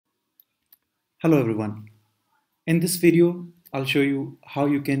Hello everyone. In this video, I'll show you how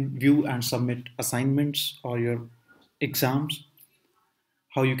you can view and submit assignments or your exams,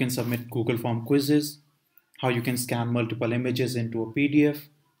 how you can submit Google Form quizzes, how you can scan multiple images into a PDF,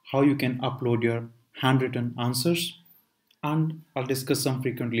 how you can upload your handwritten answers, and I'll discuss some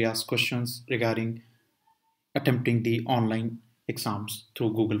frequently asked questions regarding attempting the online exams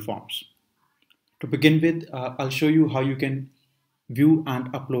through Google Forms. To begin with, I'll show you how you can view and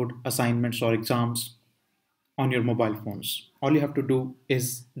upload assignments or exams on your mobile phones. All you have to do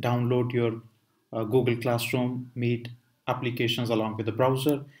is download your Google Classroom, Meet applications along with the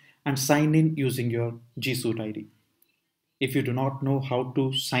browser and sign in using your G Suite ID. If you do not know how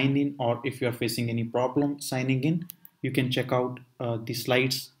to sign in or if you are facing any problem signing in, you can check out the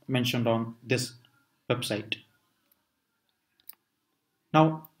slides mentioned on this website.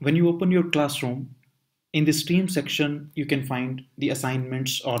 Now, when you open your classroom, in the stream section, you can find the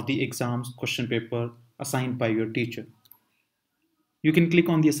assignments or the exams question paper assigned by your teacher. You can click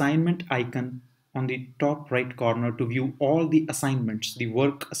on the assignment icon on the top right corner to view all the assignments, the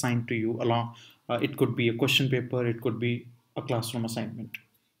work assigned to you along. It could be a question paper, it could be a classroom assignment.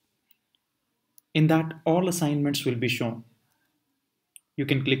 In that, all assignments will be shown. You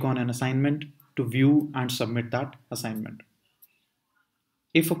can click on an assignment to view and submit that assignment.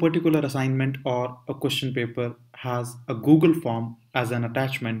 If a particular assignment or a question paper has a Google form as an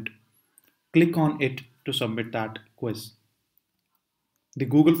attachment, click on it to submit that quiz. The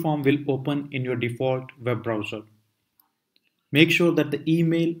Google form will open in your default web browser. Make sure that the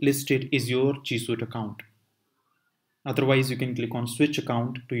email listed is your G Suite account. Otherwise, you can click on switch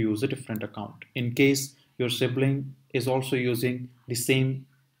account to use a different account. In case your sibling is also using the same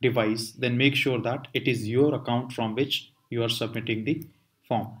device, then make sure that it is your account from which you are submitting the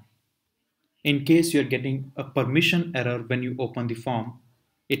form. In case you are getting a permission error when you open the form,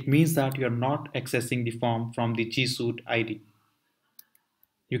 it means that you are not accessing the form from the G Suite ID.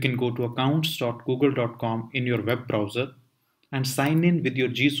 You can go to accounts.google.com in your web browser and sign in with your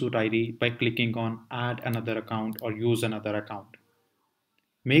G Suite ID by clicking on add another account or use another account.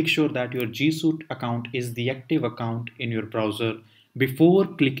 Make sure that your G Suite account is the active account in your browser before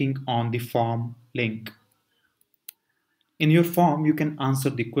clicking on the form link. In your form, you can answer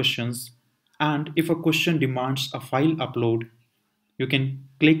the questions, and if a question demands a file upload, you can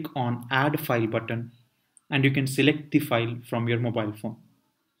click on add file button and you can select the file from your mobile phone.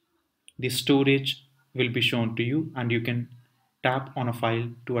 The storage will be shown to you and you can tap on a file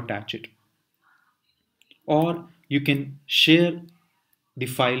to attach it. Or you can share the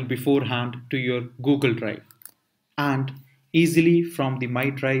file beforehand to your Google Drive, and easily from the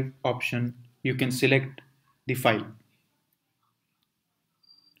My Drive option you can select the file.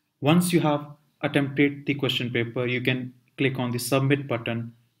 Once you have attempted the question paper, you can click on the submit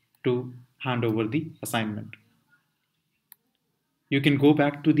button to hand over the assignment. You can go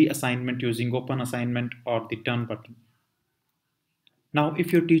back to the assignment using open assignment or the done button. Now,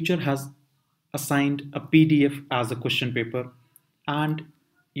 if your teacher has assigned a PDF as a question paper and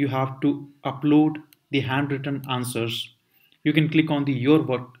you have to upload the handwritten answers, you can click on the Your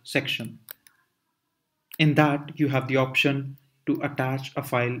Work section. In that, you have the option to attach a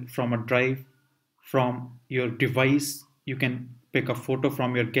file from a drive, from your device. You can pick a photo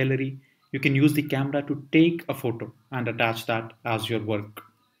from your gallery. You can use the camera to take a photo and attach that as your work.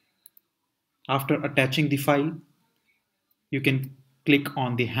 After attaching the file, you can click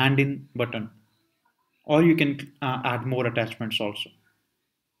on the hand in button, or you can add more attachments also.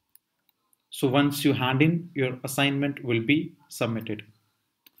 So once you hand in, your assignment will be submitted.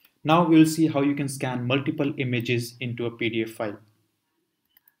 Now we'll see how you can scan multiple images into a PDF file.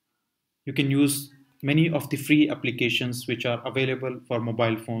 You can use many of the free applications which are available for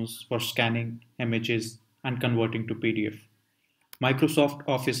mobile phones for scanning images and converting to PDF. Microsoft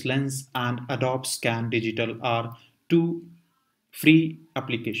Office Lens and Adobe Scan Digital are two free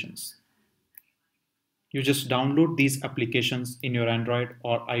applications. You just download these applications in your Android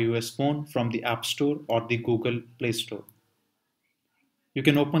or iOS phone from the App Store or the Google Play Store. You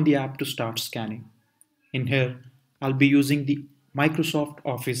can open the app to start scanning. In here, I'll be using the Microsoft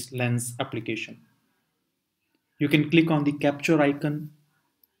Office Lens application. You can click on the capture icon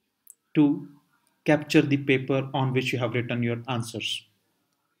to capture the paper on which you have written your answers.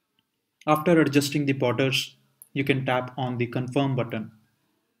 After adjusting the borders, you can tap on the confirm button.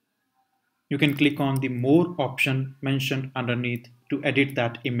 You can click on the more option mentioned underneath to edit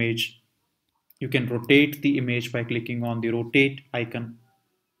that image. You can rotate the image by clicking on the rotate icon.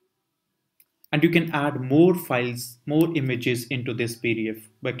 And you can add more files, more images into this PDF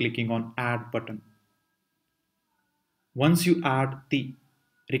by clicking on add button. Once you add the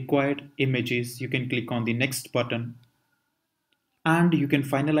required images, you can click on the next button, and you can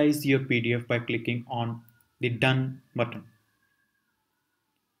finalize your PDF by clicking on the done button.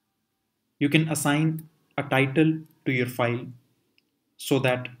 You can assign a title to your file so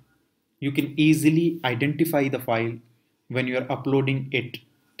that you can easily identify the file when you are uploading it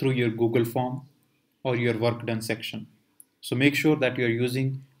through your Google form or your work done section. So make sure that you are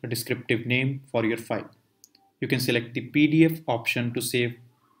using a descriptive name for your file. You can select the PDF option to save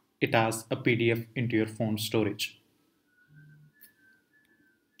it as a PDF into your phone storage.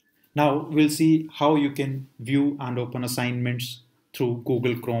 Now we'll see how you can view and open assignments through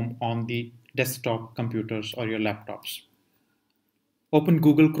Google Chrome on the desktop computers or your laptops. Open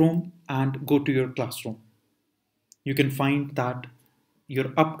Google Chrome and go to your classroom. You can find that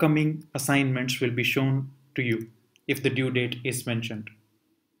your upcoming assignments will be shown to you if the due date is mentioned.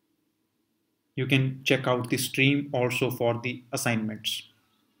 You can check out the stream also for the assignments.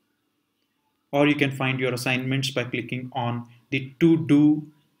 Or you can find your assignments by clicking on the to do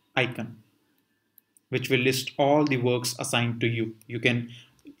icon, which will list all the works assigned to you. You can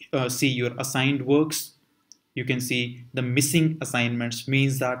see your assigned works. You can see the missing assignments,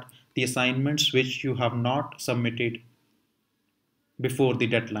 means that the assignments which you have not submitted before the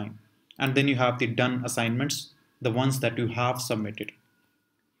deadline. And then you have the done assignments, the ones that you have submitted.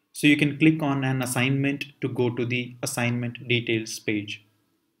 So you can click on an assignment to go to the assignment details page.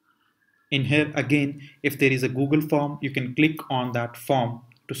 In here again, if there is a Google form, you can click on that form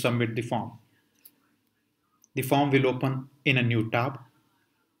to submit the form. The form will open in a new tab,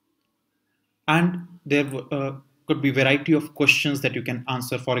 and there could be variety of questions that you can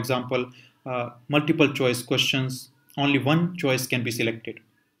answer. For example, multiple choice questions, only one choice can be selected.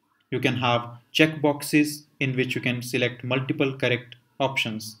 You can have check boxes in which you can select multiple correct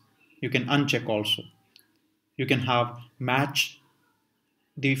options. You can uncheck also. You can have match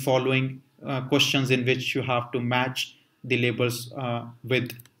the following questions in which you have to match the labels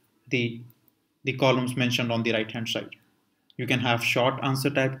with the, the columns mentioned on the right hand side. You can have short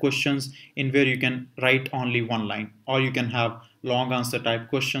answer type questions in where you can write only one line, or you can have long answer type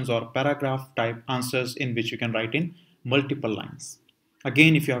questions or paragraph type answers in which you can write in multiple lines.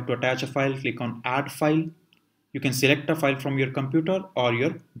 Again, if you have to attach a file, click on add file. You can select a file from your computer or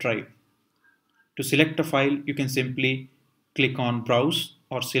your drive. To select a file, you can simply click on browse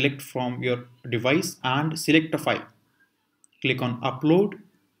or select from your device and select a file. Click on upload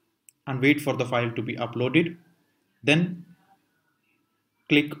and wait for the file to be uploaded. Then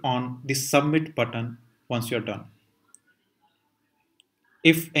click on the submit button once you're done.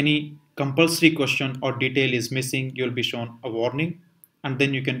 If any compulsory question or detail is missing, you'll be shown a warning, and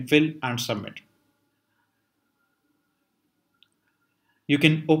then you can fill and submit. You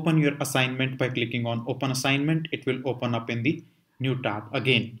can open your assignment by clicking on open assignment. It will open up in the new tab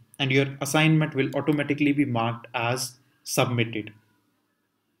again, and your assignment will automatically be marked as submitted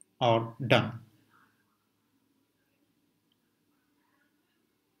or done.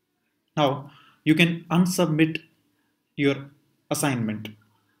 Now you can unsubmit your assignment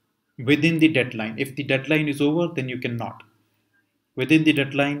within the deadline. If the deadline is over, then you cannot. Within the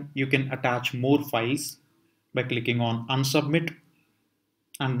deadline, you can attach more files by clicking on unsubmit,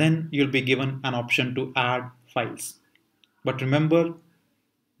 and then you'll be given an option to add files. But remember,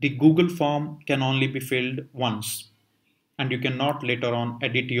 the Google form can only be filled once, and you cannot later on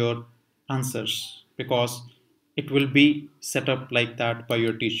edit your answers, because it will be set up like that by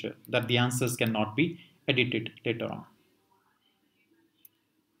your teacher, that the answers cannot be edited later on.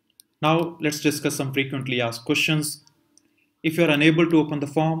 Now let's discuss some frequently asked questions. If you are unable to open the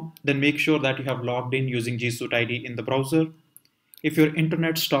form, then make sure that you have logged in using G Suite ID in the browser. If your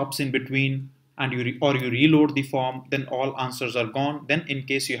internet stops in between and you reload the form, then all answers are gone. Then in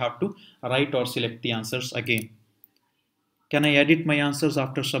case you have to write or select the answers again. Can I edit my answers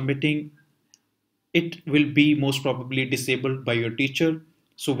after submitting? It will be most probably disabled by your teacher.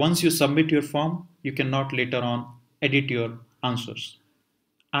 So once you submit your form, you cannot later on edit your answers.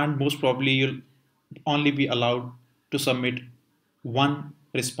 And most probably you'll only be allowed to submit one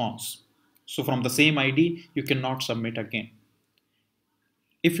response. So from the same ID, you cannot submit again.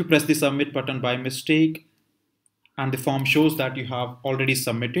 If you press the submit button by mistake and the form shows that you have already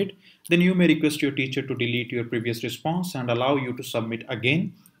submitted, then you may request your teacher to delete your previous response and allow you to submit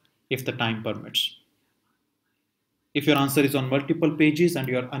again if the time permits. If your answer is on multiple pages and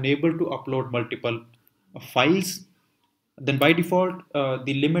you are unable to upload multiple files, then by default,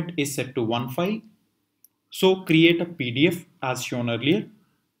 the limit is set to one file. So create a PDF as shown earlier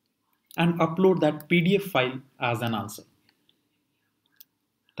and upload that PDF file as an answer.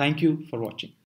 Thank you for watching.